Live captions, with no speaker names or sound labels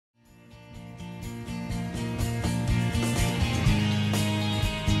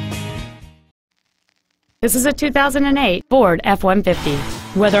This is a 2008 Ford F-150.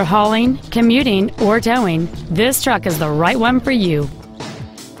 Whether hauling, commuting, or towing, this truck is the right one for you.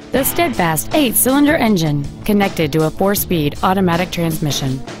 The steadfast 8-cylinder engine, connected to a 4-speed automatic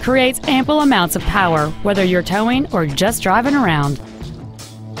transmission, creates ample amounts of power whether you're towing or just driving around.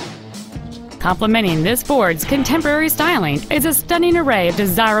 Complementing this Ford's contemporary styling is a stunning array of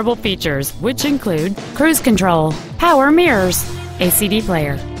desirable features, which include cruise control, power mirrors, a CD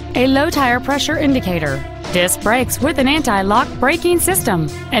player, a low tire pressure indicator, disc brakes with an anti-lock braking system,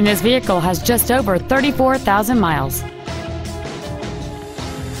 and this vehicle has just over 34,000 miles.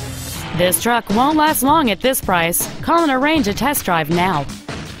 This truck won't last long at this price. Call and arrange a test drive now.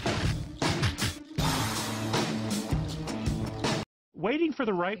 Waiting for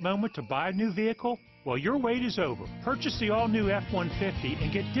the right moment to buy a new vehicle? Well, your wait is over. Purchase the all-new F-150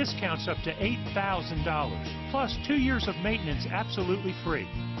 and get discounts up to $8,000, plus 2 years of maintenance absolutely free.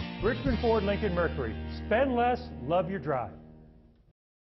 Richmond Ford Lincoln Mercury. Spend less, love your drive.